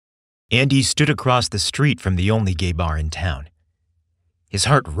Andy stood across the street from the only gay bar in town. His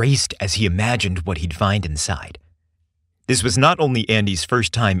heart raced as he imagined what he'd find inside. This was not only Andy's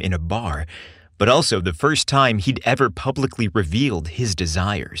first time in a bar, but also the first time he'd ever publicly revealed his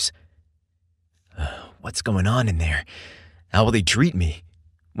desires. What's going on in there? How will they treat me?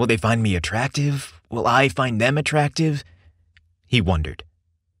 Will they find me attractive? Will I find them attractive? He wondered.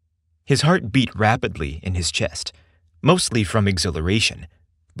 His heart beat rapidly in his chest, mostly from exhilaration,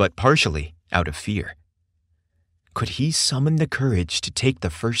 but partially out of fear. Could he summon the courage to take the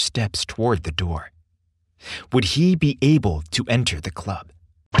first steps toward the door? Would he be able to enter the club?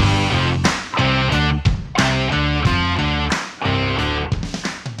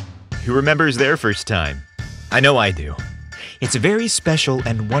 Who remembers their first time? I know I do. It's a very special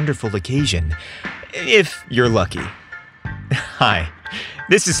and wonderful occasion, if you're lucky. Hi,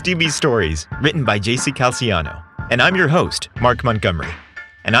 this is Steamy Stories, written by JC Calciano, and I'm your host, Mark Montgomery.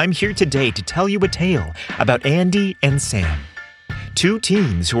 And I'm here today to tell you a tale about Andy and Sam, two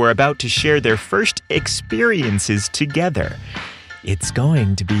teens who are about to share their first experiences together. It's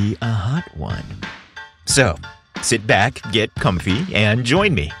going to be a hot one. So, sit back, get comfy, and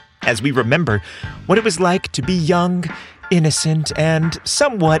join me as we remember what it was like to be young, innocent, and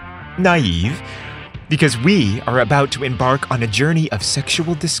somewhat naive, because we are about to embark on a journey of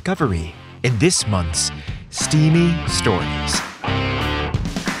sexual discovery in this month's Steamy Stories.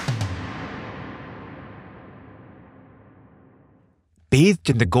 Bathed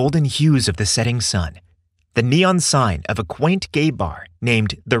in the golden hues of the setting sun, the neon sign of a quaint gay bar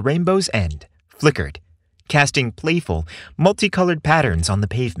named the Rainbow's End flickered, casting playful, multicolored patterns on the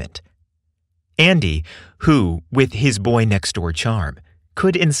pavement. Andy, who, with his boy-next-door charm,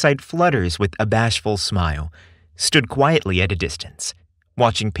 could incite flutters with a bashful smile, stood quietly at a distance,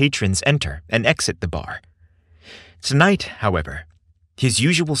 watching patrons enter and exit the bar. Tonight, however, his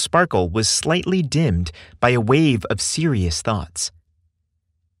usual sparkle was slightly dimmed by a wave of serious thoughts.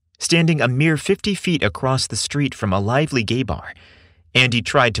 Standing a mere 50 feet across the street from a lively gay bar, Andy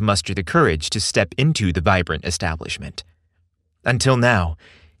tried to muster the courage to step into the vibrant establishment. Until now,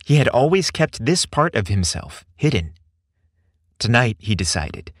 he had always kept this part of himself hidden. Tonight, he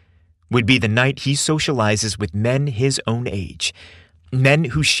decided, would be the night he socializes with men his own age, men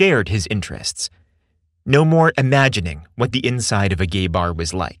who shared his interests. No more imagining what the inside of a gay bar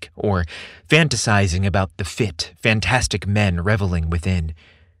was like, or fantasizing about the fit, fantastic men reveling within.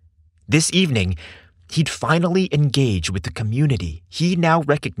 This evening, he'd finally engage with the community he now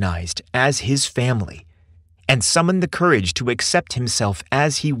recognized as his family, and summon the courage to accept himself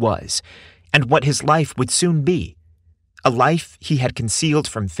as he was, and what his life would soon be, a life he had concealed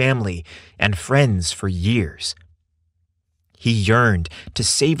from family and friends for years. He yearned to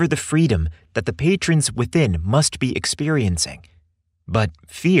savor the freedom that the patrons within must be experiencing, but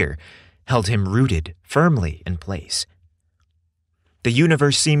fear held him rooted firmly in place. The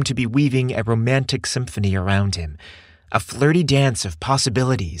universe seemed to be weaving a romantic symphony around him, a flirty dance of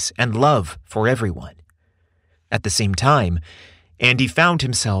possibilities and love for everyone. At the same time, Andy found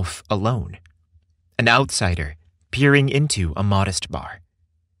himself alone, an outsider peering into a modest bar.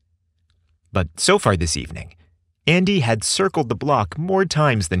 But so far this evening, Andy had circled the block more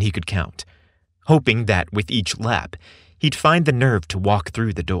times than he could count, hoping that with each lap, he'd find the nerve to walk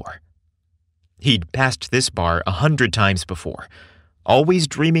through the door. He'd passed this bar 100 times before, always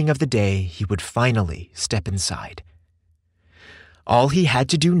dreaming of the day he would finally step inside. All he had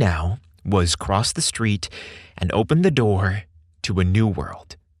to do now was cross the street and open the door to a new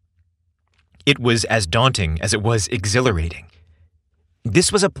world. It was as daunting as it was exhilarating.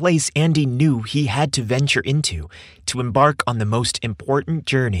 This was a place Andy knew he had to venture into to embark on the most important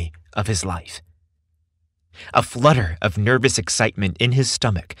journey of his life. A flutter of nervous excitement in his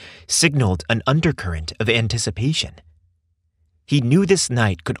stomach signaled an undercurrent of anticipation. He knew this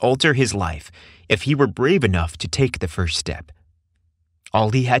night could alter his life if he were brave enough to take the first step.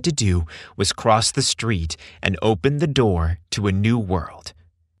 All he had to do was cross the street and open the door to a new world.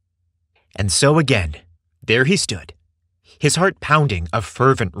 And so again, there he stood, his heart pounding a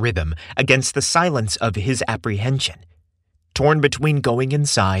fervent rhythm against the silence of his apprehension, torn between going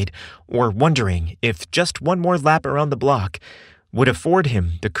inside or wondering if just one more lap around the block would afford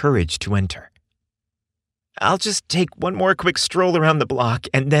him the courage to enter. I'll just take one more quick stroll around the block,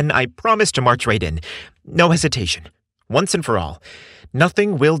 and then I promise to march right in. No hesitation. Once and for all.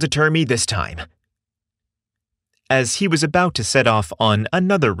 Nothing will deter me this time. As he was about to set off on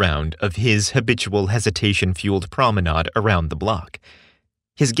another round of his habitual hesitation-fueled promenade around the block,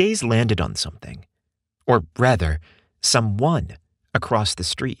 his gaze landed on something, or rather, someone across the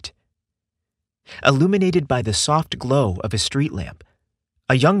street. Illuminated by the soft glow of a street lamp,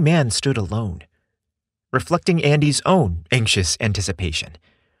 a young man stood alone, reflecting Andy's own anxious anticipation.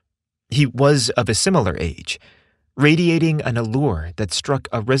 He was of a similar age, radiating an allure that struck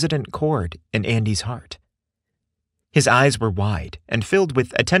a resonant chord in Andy's heart. His eyes were wide and filled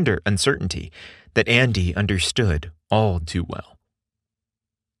with a tender uncertainty that Andy understood all too well.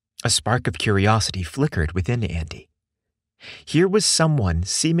 A spark of curiosity flickered within Andy. Here was someone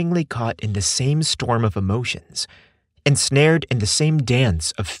seemingly caught in the same storm of emotions, ensnared in the same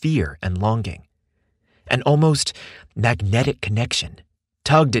dance of fear and longing. An almost magnetic connection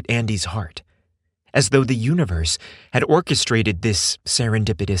tugged at Andy's heart, as though the universe had orchestrated this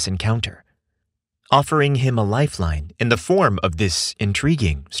serendipitous encounter, offering him a lifeline in the form of this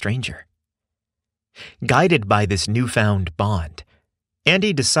intriguing stranger. Guided by this newfound bond,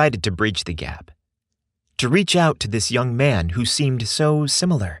 Andy decided to bridge the gap, to reach out to this young man who seemed so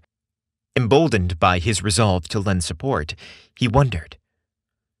similar. Emboldened by his resolve to lend support, he wondered,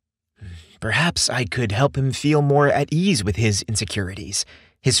 perhaps I could help him feel more at ease with his insecurities,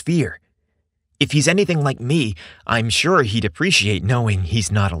 his fear. If he's anything like me, I'm sure he'd appreciate knowing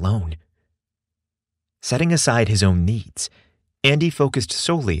he's not alone. Setting aside his own needs, Andy focused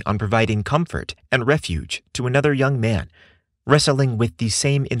solely on providing comfort and refuge to another young man wrestling with the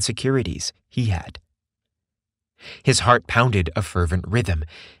same insecurities he had. His heart pounded a fervent rhythm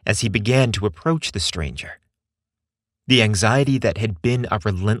as he began to approach the stranger. The anxiety that had been a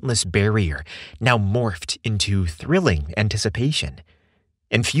relentless barrier now morphed into thrilling anticipation,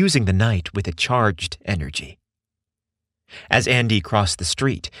 infusing the night with a charged energy. As Andy crossed the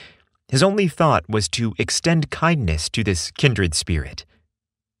street, his only thought was to extend kindness to this kindred spirit,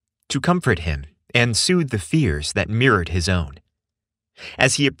 to comfort him and soothe the fears that mirrored his own.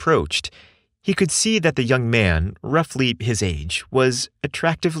 As he approached, he could see that the young man, roughly his age, was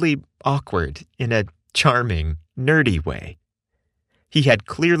attractively awkward in a charming, nerdy way. He had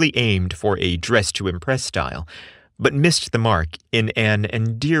clearly aimed for a dress-to-impress style, but missed the mark in an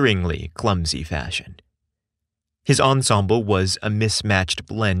endearingly clumsy fashion. His ensemble was a mismatched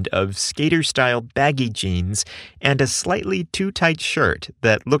blend of skater-style baggy jeans and a slightly too tight shirt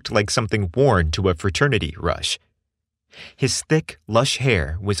that looked like something worn to a fraternity rush. His thick, lush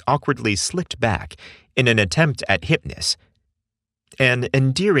hair was awkwardly slicked back in an attempt at hipness, an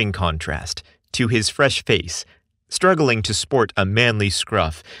endearing contrast to his fresh face, struggling to sport a manly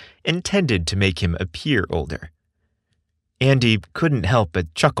scruff intended to make him appear older. Andy couldn't help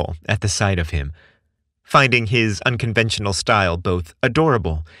but chuckle at the sight of him, finding his unconventional style both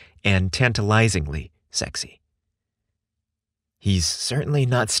adorable and tantalizingly sexy. He's certainly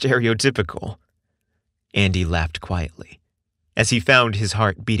not stereotypical. Andy laughed quietly, as he found his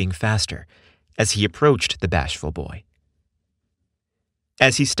heart beating faster as he approached the bashful boy.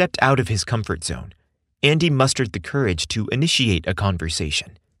 As he stepped out of his comfort zone, Andy mustered the courage to initiate a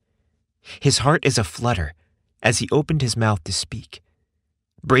conversation. His heart is aflutter as he opened his mouth to speak,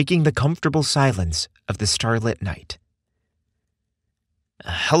 breaking the comfortable silence of the starlit night.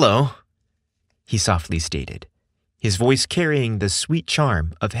 "Hello," he softly stated, his voice carrying the sweet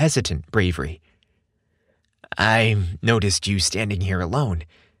charm of hesitant bravery. "I noticed you standing here alone.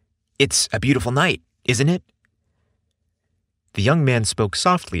 It's a beautiful night, isn't it?" The young man spoke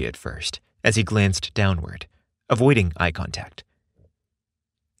softly at first as he glanced downward, avoiding eye contact.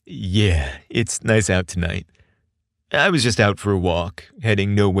 "Yeah, it's nice out tonight. I was just out for a walk,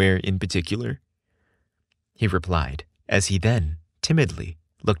 heading nowhere in particular," he replied as he then timidly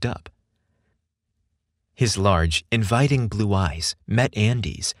looked up. His large, inviting blue eyes met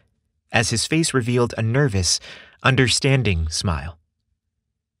Andy's as his face revealed a nervous, understanding smile.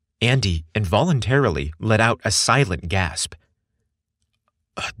 Andy involuntarily let out a silent gasp.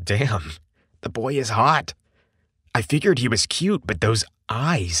 Damn, the boy is hot. I figured he was cute, but those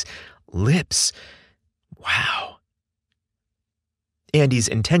eyes, lips, wow. Andy's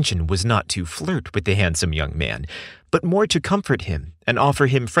intention was not to flirt with the handsome young man, but more to comfort him and offer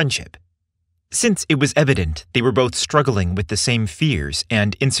him friendship, since it was evident they were both struggling with the same fears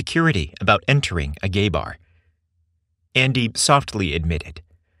and insecurity about entering a gay bar. Andy softly admitted,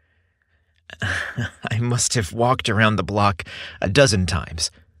 "I must have walked around the block a dozen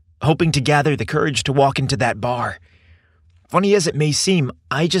times, hoping to gather the courage to walk into that bar. Funny as it may seem,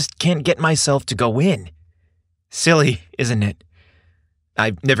 I just can't get myself to go in. Silly, isn't it?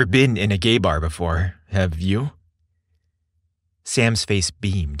 I've never been in a gay bar before, have you?" Sam's face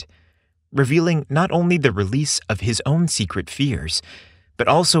beamed, revealing not only the release of his own secret fears, but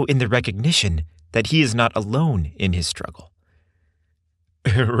also in the recognition that he is not alone in his struggle.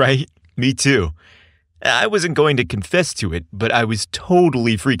 "Right, me too. I wasn't going to confess to it, but I was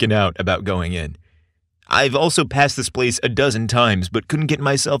totally freaking out about going in. I've also passed this place a dozen times, but couldn't get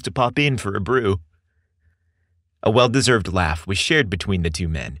myself to pop in for a brew." A well-deserved laugh was shared between the two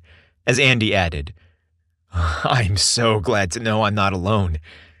men, as Andy added, "I'm so glad to know I'm not alone.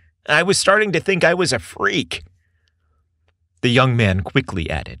 I was starting to think I was a freak." The young man quickly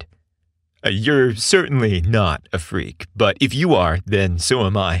added, "You're certainly not a freak, but if you are, then so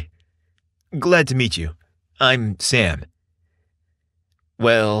am I. Glad to meet you. I'm Sam."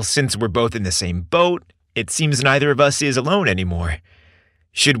 "Well, since we're both in the same boat, it seems neither of us is alone anymore.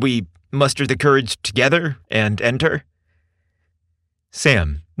 Should we muster the courage together and enter?"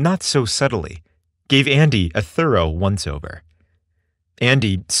 Sam, not so subtly, gave Andy a thorough once-over.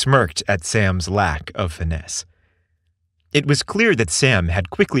 Andy smirked at Sam's lack of finesse. It was clear that Sam had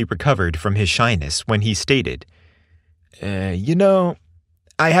quickly recovered from his shyness when he stated,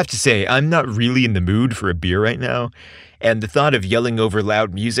 I have to say, I'm not really in the mood for a beer right now, and the thought of yelling over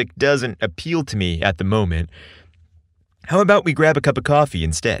loud music doesn't appeal to me at the moment. How about we grab a cup of coffee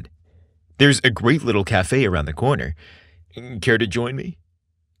instead? There's a great little cafe around the corner. Care to join me?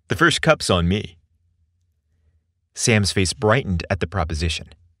 The first cup's on me." Sam's face brightened at the proposition,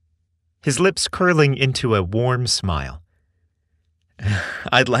 his lips curling into a warm smile.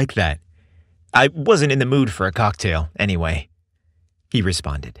 "I'd like that. I wasn't in the mood for a cocktail, anyway," he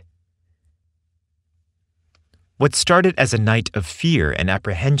responded. What started as a night of fear and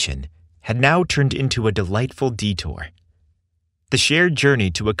apprehension had now turned into a delightful detour. The shared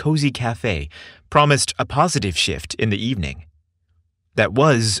journey to a cozy cafe promised a positive shift in the evening. That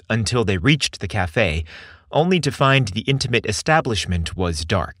was until they reached the cafe, only to find the intimate establishment was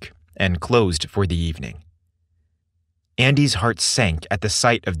dark and closed for the evening. Andy's heart sank at the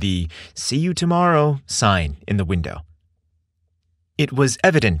sight of the "See you tomorrow" sign in the window. It was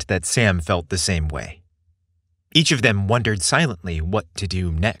evident that Sam felt the same way. Each of them wondered silently what to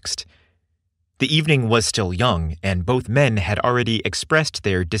do next. The evening was still young, and both men had already expressed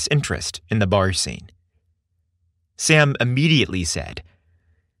their disinterest in the bar scene. Sam immediately said,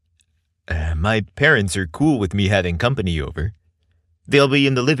 "My parents are cool with me having company over. They'll be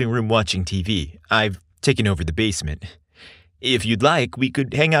in the living room watching TV. I've taken over the basement. If you'd like, we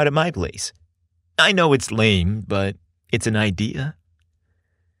could hang out at my place. I know it's lame, but it's an idea."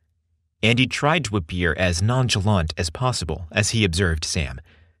 Andy tried to appear as nonchalant as possible as he observed Sam,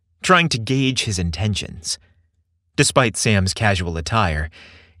 trying to gauge his intentions. Despite Sam's casual attire,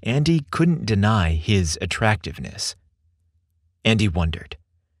 Andy couldn't deny his attractiveness. Andy wondered,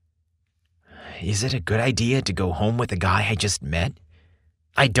 "Is it a good idea to go home with a guy I just met?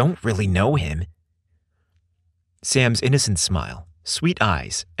 I don't really know him." Sam's innocent smile, sweet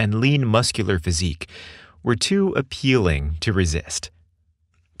eyes, and lean muscular physique were too appealing to resist.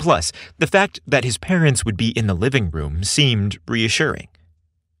 Plus, the fact that his parents would be in the living room seemed reassuring.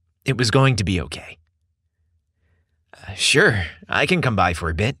 It was going to be okay. "Sure, I can come by for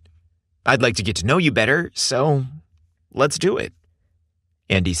a bit. I'd like to get to know you better, so let's do it,"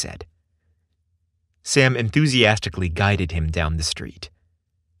 Andy said. Sam enthusiastically guided him down the street.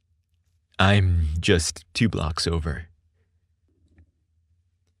 "I'm just 2 blocks over."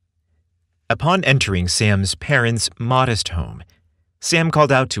 Upon entering Sam's parents' modest home, Sam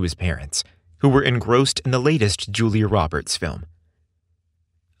called out to his parents, who were engrossed in the latest Julia Roberts film.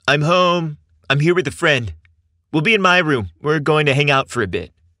 "I'm home. I'm here with a friend. We'll be in my room. We're going to hang out for a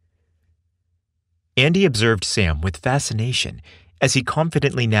bit." Andy observed Sam with fascination as he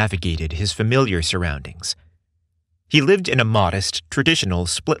confidently navigated his familiar surroundings. He lived in a modest, traditional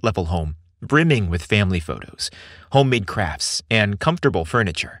split-level home, brimming with family photos, homemade crafts, and comfortable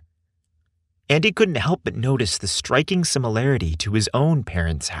furniture. Andy couldn't help but notice the striking similarity to his own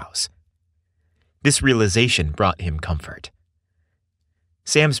parents' house. This realization brought him comfort.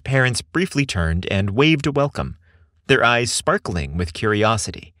 Sam's parents briefly turned and waved a welcome, their eyes sparkling with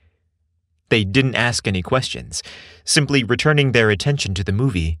curiosity. They didn't ask any questions, simply returning their attention to the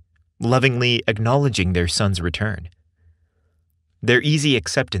movie, lovingly acknowledging their son's return. Their easy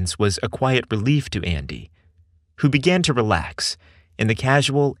acceptance was a quiet relief to Andy, who began to relax in the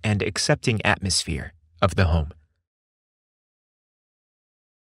casual and accepting atmosphere of the home.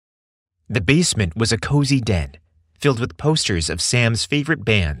 The basement was a cozy den, filled with posters of Sam's favorite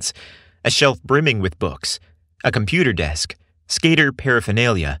bands, a shelf brimming with books, a computer desk, skater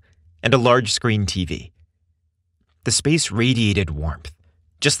paraphernalia, and a large-screen TV. The space radiated warmth,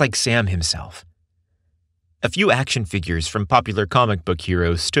 just like Sam himself. A few action figures from popular comic book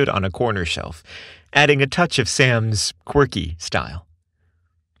heroes stood on a corner shelf, adding a touch of Sam's quirky style.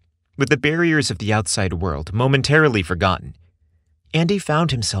 With the barriers of the outside world momentarily forgotten, Andy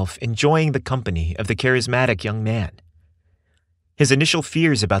found himself enjoying the company of the charismatic young man. His initial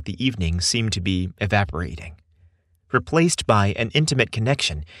fears about the evening seemed to be evaporating, replaced by an intimate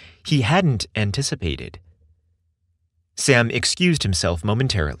connection he hadn't anticipated. Sam excused himself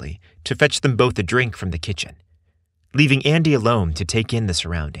momentarily to fetch them both a drink from the kitchen, leaving Andy alone to take in the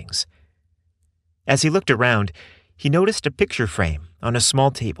surroundings. As he looked around, he noticed a picture frame on a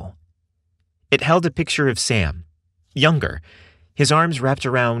small table. It held a picture of Sam, younger, his arms wrapped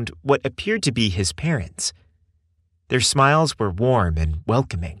around what appeared to be his parents. Their smiles were warm and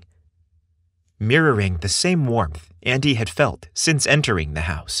welcoming, mirroring the same warmth Andy had felt since entering the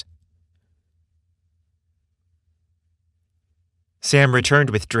house. Sam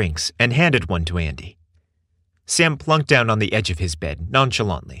returned with drinks and handed one to Andy. Sam plunked down on the edge of his bed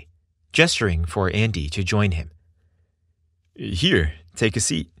nonchalantly, gesturing for Andy to join him. "Here, take a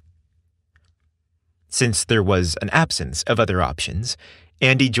seat." Since there was an absence of other options,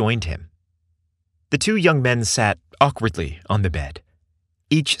 Andy joined him. The two young men sat awkwardly on the bed,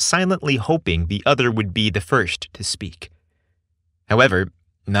 each silently hoping the other would be the first to speak. However,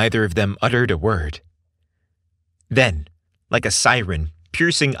 neither of them uttered a word. Then, like a siren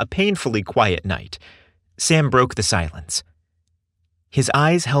piercing a painfully quiet night, Sam broke the silence. His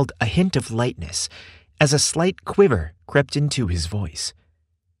eyes held a hint of lightness as a slight quiver crept into his voice.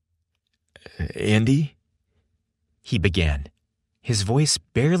 "Andy?" he began, his voice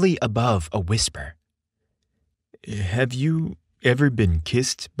barely above a whisper. "Have you ever been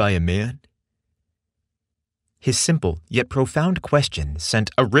kissed by a man?" His simple yet profound question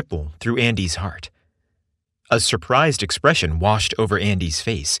sent a ripple through Andy's heart. A surprised expression washed over Andy's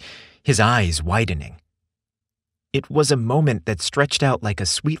face, his eyes widening. It was a moment that stretched out like a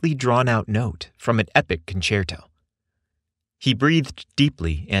sweetly drawn-out note from an epic concerto. He breathed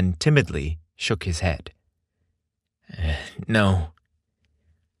deeply and timidly shook his head. "No."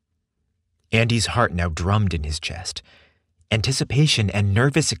 Andy's heart now drummed in his chest. Anticipation and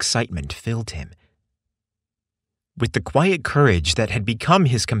nervous excitement filled him. With the quiet courage that had become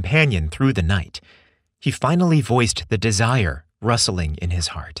his companion through the night, he finally voiced the desire rustling in his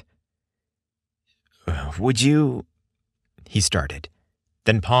heart. "Would you—" he started,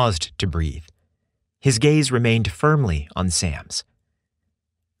 then paused to breathe. His gaze remained firmly on Sam's.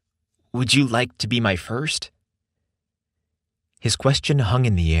 "Would you like to be my first?" His question hung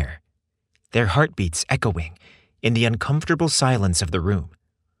in the air, their heartbeats echoing in the uncomfortable silence of the room.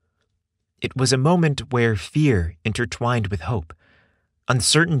 It was a moment where fear intertwined with hope,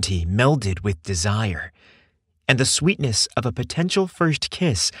 uncertainty melded with desire, and the sweetness of a potential first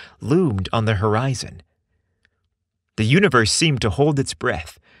kiss loomed on the horizon. The universe seemed to hold its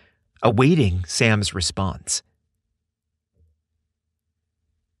breath, awaiting Sam's response.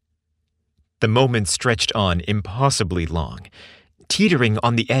 The moment stretched on impossibly long, teetering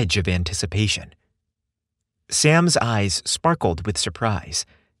on the edge of anticipation. Sam's eyes sparkled with surprise,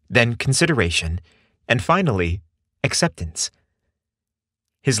 then consideration, and finally, acceptance.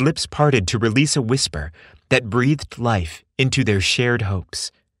 His lips parted to release a whisper that breathed life into their shared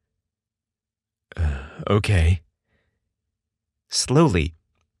hopes. Okay. Slowly,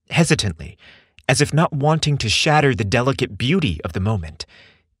 hesitantly, as if not wanting to shatter the delicate beauty of the moment,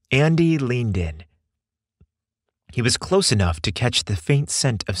 Andy leaned in. He was close enough to catch the faint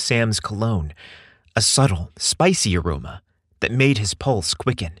scent of Sam's cologne, a subtle, spicy aroma that made his pulse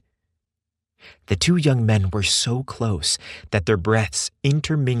quicken. The two young men were so close that their breaths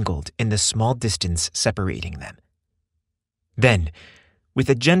intermingled in the small distance separating them. Then, with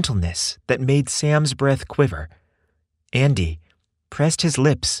a gentleness that made Sam's breath quiver, Andy pressed his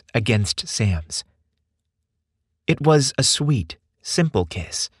lips against Sam's. It was a sweet, simple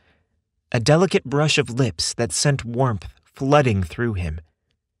kiss, a delicate brush of lips that sent warmth flooding through him.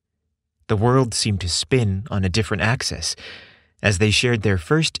 The world seemed to spin on a different axis as they shared their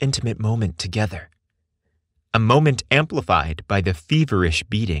first intimate moment together, a moment amplified by the feverish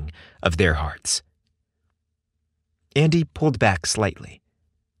beating of their hearts. Andy pulled back slightly,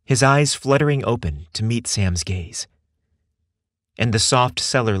 his eyes fluttering open to meet Sam's gaze. In the soft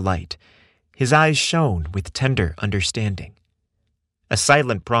cellar light, his eyes shone with tender understanding, a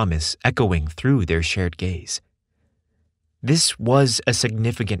silent promise echoing through their shared gaze. This was a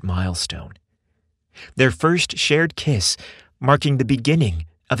significant milestone, their first shared kiss marking the beginning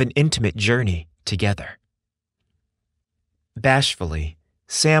of an intimate journey together. Bashfully,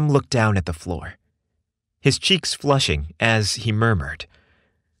 Sam looked down at the floor, his cheeks flushing as he murmured,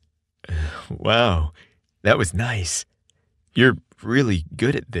 "Wow, that was nice. You're really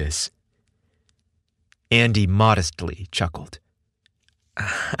good at this." Andy modestly chuckled.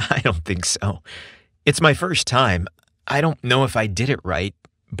 "I don't think so. It's my first time. I don't know if I did it right,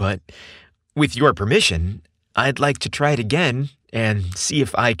 but with your permission, I'd like to try it again and see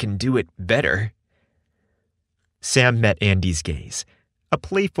if I can do it better." Sam met Andy's gaze, a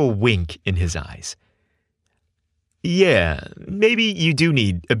playful wink in his eyes. "Yeah, maybe you do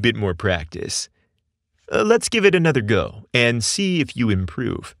need a bit more practice. Let's give it another go and see if you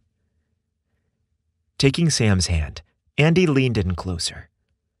improve." Taking Sam's hand, Andy leaned in closer.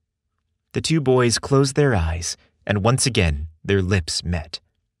 The two boys closed their eyes, and once again their lips met.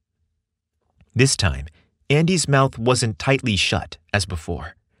 This time, Andy's mouth wasn't tightly shut as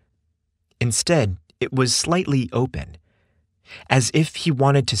before. Instead, it was slightly open, as if he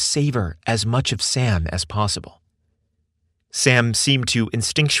wanted to savor as much of Sam as possible. Sam seemed to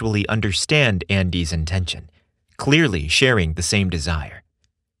instinctually understand Andy's intention, clearly sharing the same desire.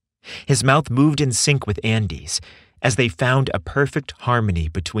 His mouth moved in sync with Andy's as they found a perfect harmony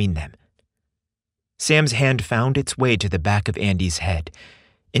between them. Sam's hand found its way to the back of Andy's head,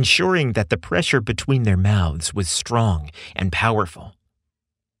 ensuring that the pressure between their mouths was strong and powerful.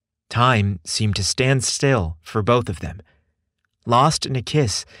 Time seemed to stand still for both of them, lost in a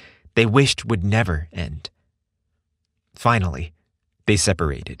kiss they wished would never end. Finally, they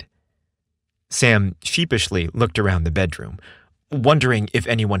separated. Sam sheepishly looked around the bedroom, wondering if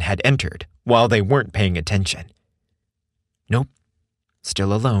anyone had entered while they weren't paying attention. Nope,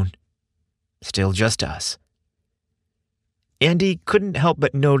 still alone. Still just us. Andy couldn't help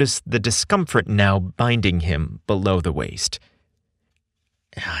but notice the discomfort now binding him below the waist.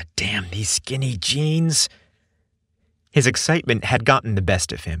 Damn these skinny jeans. His excitement had gotten the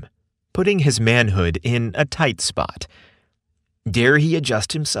best of him, putting his manhood in a tight spot. Dare he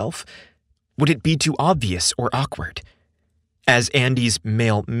adjust himself? Would it be too obvious or awkward? As Andy's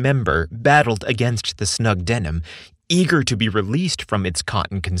male member battled against the snug denim, eager to be released from its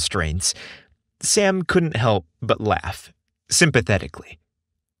cotton constraints, Sam couldn't help but laugh, sympathetically.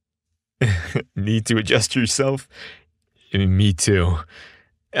 Need to adjust yourself? Me too.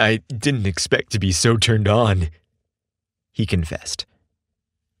 I didn't expect to be so turned on, he confessed.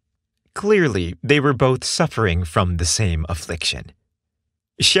 Clearly, they were both suffering from the same affliction.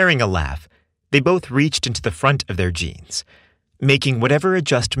 Sharing a laugh, they both reached into the front of their jeans, making whatever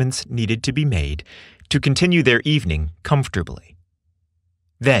adjustments needed to be made to continue their evening comfortably.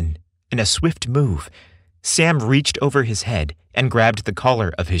 Then, in a swift move, Sam reached over his head and grabbed the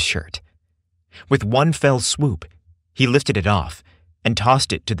collar of his shirt. With one fell swoop, he lifted it off and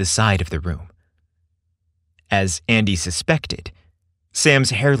tossed it to the side of the room. As Andy suspected, Sam's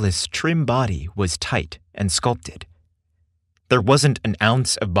hairless, trim body was tight and sculpted. There wasn't an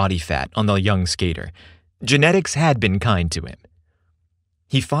ounce of body fat on the young skater. Genetics had been kind to him.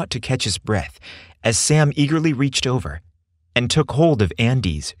 He fought to catch his breath as Sam eagerly reached over and took hold of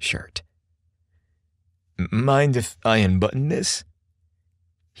Andy's shirt. Mind if I unbutton this?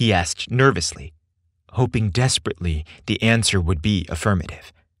 He asked nervously, hoping desperately the answer would be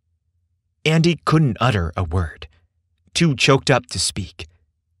affirmative. Andy couldn't utter a word, too choked up to speak.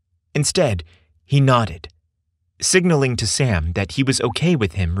 Instead, he nodded, signaling to Sam that he was okay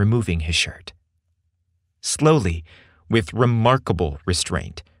with him removing his shirt. Slowly, with remarkable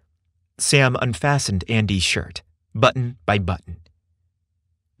restraint, Sam unfastened Andy's shirt, button by button.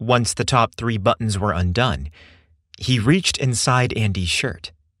 Once the top 3 buttons were undone, he reached inside Andy's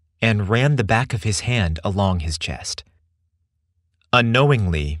shirt and ran the back of his hand along his chest.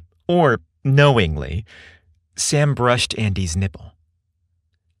 Unknowingly, or knowingly, Sam brushed Andy's nipple.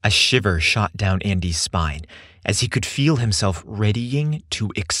 A shiver shot down Andy's spine as he could feel himself readying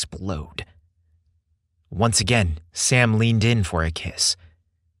to explode. Once again, Sam leaned in for a kiss.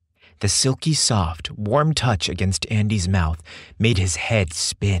 The silky soft, warm touch against Andy's mouth made his head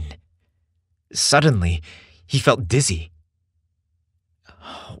spin. Suddenly, he felt dizzy.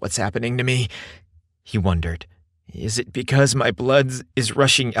 What's happening to me? He wondered. Is it because my blood is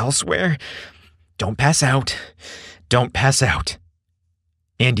rushing elsewhere? Don't pass out. Don't pass out.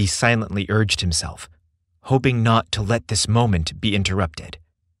 Andy silently urged himself, hoping not to let this moment be interrupted.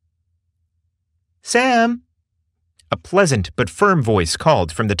 Sam! A pleasant but firm voice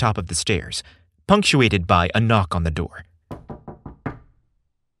called from the top of the stairs, punctuated by a knock on the door.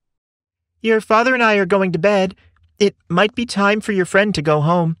 Your father and I are going to bed. It might be time for your friend to go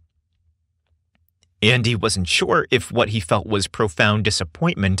home. Andy wasn't sure if what he felt was profound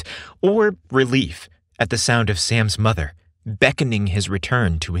disappointment or relief at the sound of Sam's mother beckoning his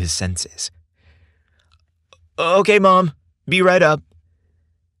return to his senses. Okay, Mom. Be right up,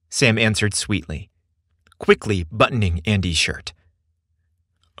 Sam answered sweetly, quickly buttoning Andy's shirt.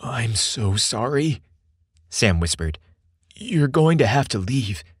 I'm so sorry, Sam whispered. You're going to have to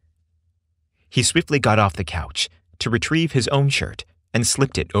leave. He swiftly got off the couch to retrieve his own shirt and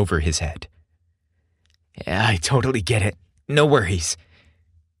slipped it over his head. Yeah, I totally get it. No worries,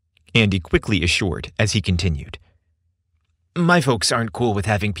 Andy quickly assured as he continued. My folks aren't cool with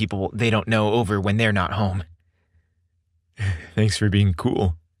having people they don't know over when they're not home. Thanks for being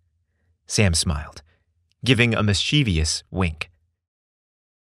cool, Sam smiled, giving a mischievous wink.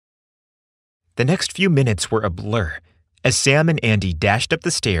 The next few minutes were a blur as Sam and Andy dashed up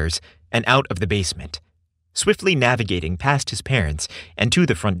the stairs and out of the basement, swiftly navigating past his parents and to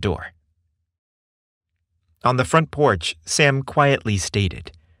the front door. On the front porch, Sam quietly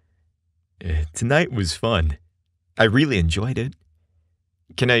stated, Tonight was fun. I really enjoyed it.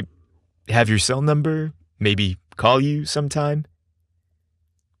 Can I have your cell number? Maybe call you sometime?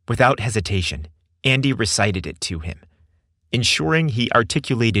 Without hesitation, Andy recited it to him, ensuring he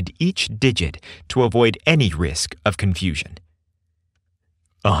articulated each digit to avoid any risk of confusion.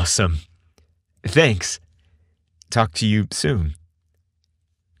 Awesome. Thanks. Talk to you soon.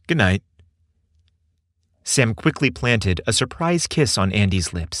 Good night. Sam quickly planted a surprise kiss on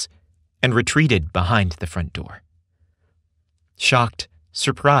Andy's lips and retreated behind the front door. Shocked,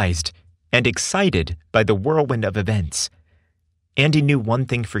 surprised, and excited by the whirlwind of events, Andy knew one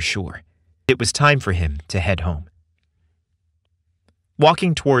thing for sure. It was time for him to head home.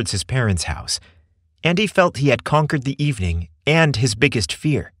 Walking towards his parents' house, Andy felt he had conquered the evening and his biggest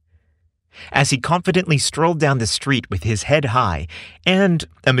fear. As he confidently strolled down the street with his head high and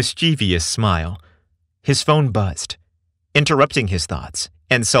a mischievous smile, his phone buzzed, interrupting his thoughts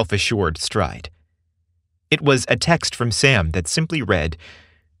and self-assured stride. It was a text from Sam that simply read,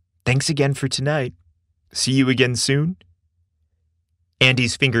 Thanks again for tonight. See you again soon?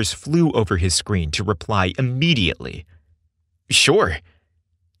 Andy's fingers flew over his screen to reply immediately. Sure,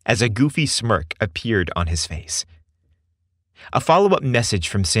 as a goofy smirk appeared on his face. A follow-up message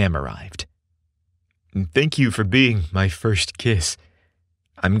from Sam arrived. Thank you for being my first kiss.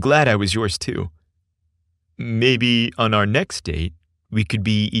 I'm glad I was yours too. Maybe on our next date, we could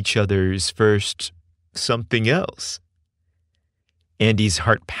be each other's first something else. Andy's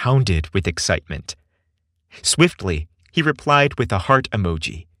heart pounded with excitement. Swiftly, he replied with a heart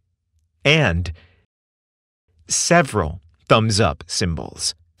emoji and several thumbs-up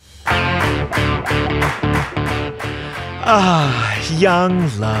symbols.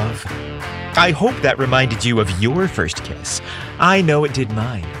 Young love. I hope that reminded you of your first kiss. I know it did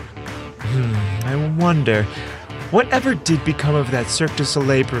mine. I wonder, whatever did become of that Cirque du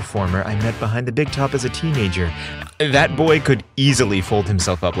Soleil performer I met behind the big top as a teenager? That boy could easily fold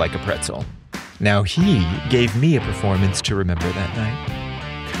himself up like a pretzel. Now he gave me a performance to remember that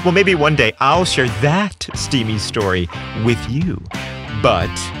night. Well, maybe one day I'll share that steamy story with you.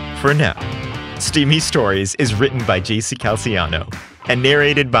 But for now, Steamy Stories is written by JC Calciano and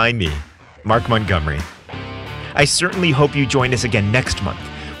narrated by me, Mark Montgomery. I certainly hope you join us again next month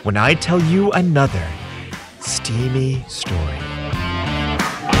when I tell you another steamy story.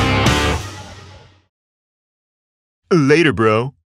 Later, bro.